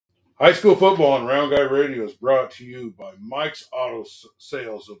High school football on Round Guy Radio is brought to you by Mike's Auto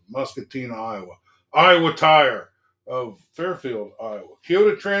Sales of Muscatine, Iowa, Iowa Tire of Fairfield, Iowa,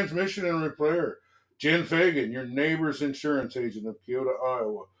 Kyoto Transmission and Repair, Jen Fagan, your neighbor's insurance agent of Kyoto,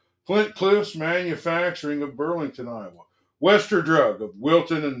 Iowa, Flint Cliffs Manufacturing of Burlington, Iowa, Wester Drug of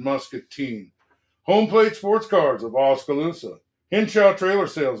Wilton and Muscatine, Home Plate Sports Cards of Oskaloosa, Hinshaw Trailer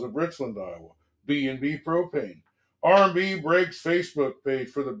Sales of Richland, Iowa, B&B Propane, R&B Brakes Facebook page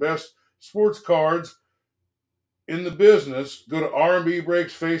for the best sports cards in the business. Go to R&B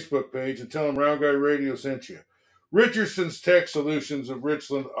Brakes Facebook page and tell them Round Guy Radio sent you. Richardson's Tech Solutions of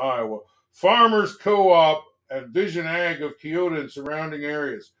Richland, Iowa, Farmers Co-op and Vision Ag of Kyoto and surrounding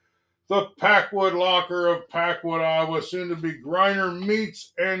areas, the Packwood Locker of Packwood, Iowa, soon to be Griner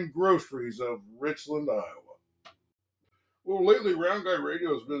Meats and Groceries of Richland, Iowa. Well, lately, Round Guy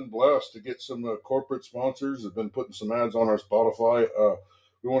Radio has been blessed to get some corporate sponsors. Have been putting some ads on our Spotify.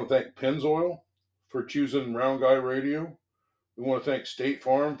 We want to thank Pennzoil for choosing Round Guy Radio. We want to thank State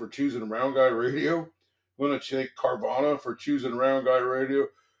Farm for choosing Round Guy Radio. We want to thank Carvana for choosing Round Guy Radio.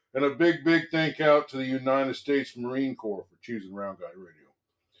 And a big, big thank out to the United States Marine Corps for choosing Round Guy Radio.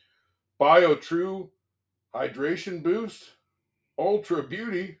 BioTrue Hydration Boost, Ultra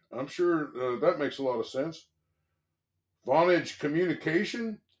Beauty. I'm sure that makes a lot of sense. Vonage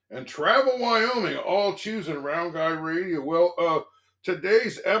Communication, and Travel Wyoming, all choosing Round Guy Radio. Well,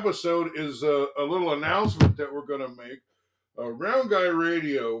 today's episode is a little announcement that we're going to make. Round Guy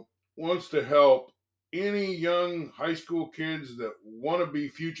Radio wants to help any young high school kids that want to be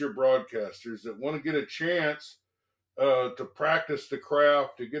future broadcasters, that want to get a chance to practice the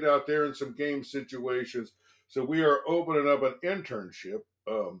craft, to get out there in some game situations. So we are opening up an internship.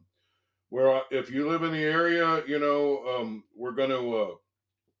 Where if you live in the area, we're going to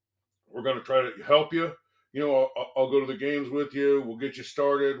try to help you. I'll go to the games with you. We'll get you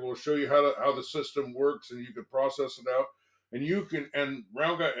started. We'll show you how the system works, and you can process it out. And you can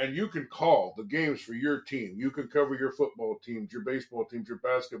call the games for your team. You can cover your football teams, your baseball teams, your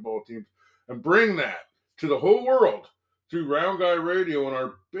basketball teams, and bring that to the whole world through Round Guy Radio and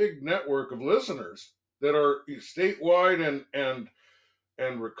our big network of listeners that are statewide and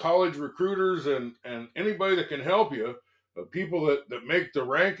college recruiters and anybody that can help you, people that make the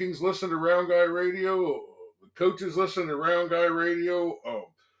rankings listen to Round Guy Radio, the coaches listen to Round Guy Radio,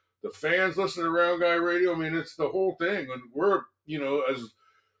 the fans listen to Round Guy Radio. I mean, it's the whole thing. And we're, as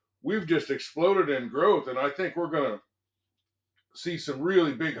we've just exploded in growth, and I think we're going to see some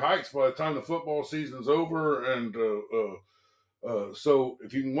really big hikes by the time the football season's over. And so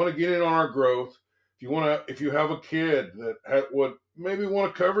if you want to get in on our growth, if you have a kid that would maybe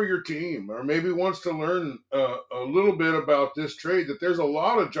want to cover your team, or maybe wants to learn a little bit about this trade, that there's a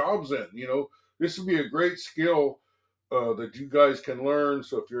lot of jobs in, this would be a great skill that you guys can learn.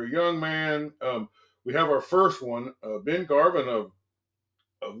 So if you're a young man, we have our first one. Ben Garvin of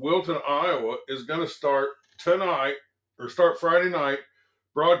Wilton, Iowa, is going to start Friday night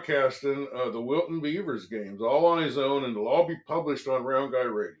broadcasting the Wilton Beavers games all on his own, and it'll all be published on Round Guy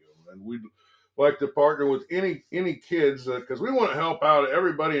Radio. And we'd like to partner with any kids, because we want to help out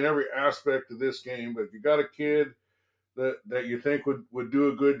everybody in every aspect of this game. But if you got a kid that you think would do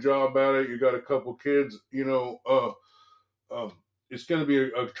a good job at it, you got a couple kids, it's going to be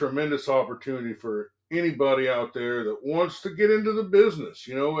a tremendous opportunity for anybody out there that wants to get into the business,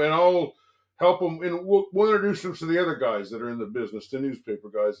 and I'll help them, and we'll introduce them to the other guys that are in the business, the newspaper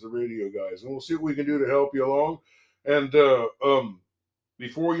guys, the radio guys, and we'll see what we can do to help you along. And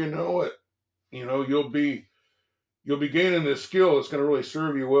before you know it, you'll be gaining this skill that's going to really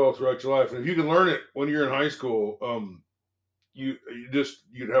serve you well throughout your life. And if you can learn it when you're in high school, you'd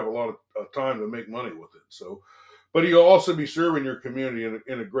have a lot of time to make money with it. So, but you'll also be serving your community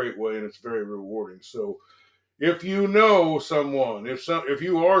in a great way, and it's very rewarding. So, if you know someone, if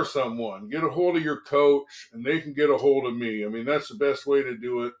you are someone, get a hold of your coach, and they can get a hold of me. I mean, that's the best way to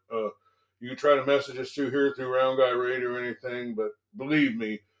do it. You can try to message us through Round Guy Radio or anything, but believe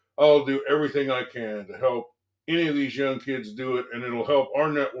me, I'll do everything I can to help any of these young kids do it, and it'll help our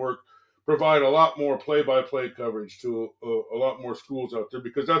network provide a lot more play-by-play coverage to a lot more schools out there,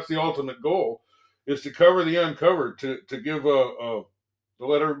 because that's the ultimate goal, is to cover the uncovered, to give to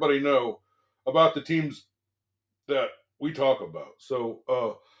let everybody know about the teams that we talk about.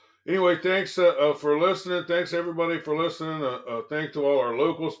 So anyway, thanks for listening. Thanks everybody for listening. Thanks to all our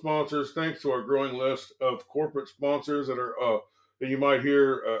local sponsors. Thanks to our growing list of corporate sponsors that you might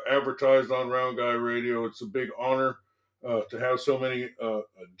hear advertised on Round Guy Radio. It's a big honor to have so many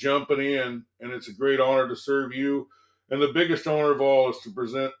jumping in, and it's a great honor to serve you. And the biggest honor of all is to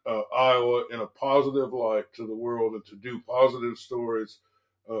present Iowa in a positive light to the world, and to do positive stories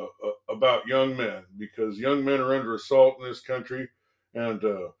about young men, because young men are under assault in this country, and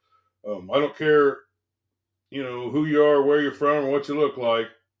I don't care, who you are, where you're from, or what you look like.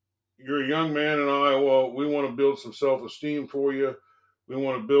 You're a young man in Iowa. We want to build some self-esteem for you. We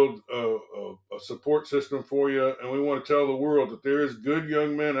want to build a support system for you, and we want to tell the world that there is good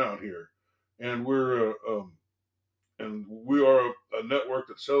young men out here, and we are a network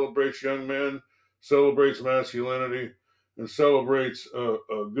that celebrates young men, celebrates masculinity, and celebrates a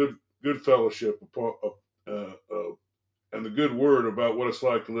good fellowship and the good word about what it's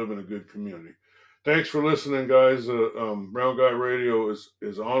like to live in a good community. Thanks for listening, guys. Brown Guy Radio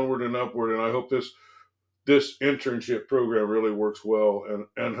is onward and upward, and I hope this internship program really works well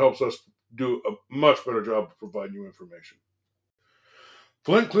and helps us do a much better job of providing you information.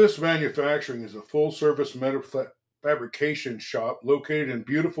 Flint Cliffs Manufacturing is a full-service metal fabrication shop located in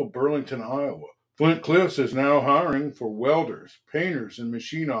beautiful Burlington, Iowa. Flint Cliffs is now hiring for welders, painters, and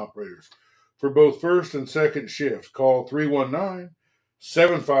machine operators for both first and second shift. Call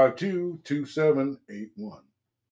 319-752-2781.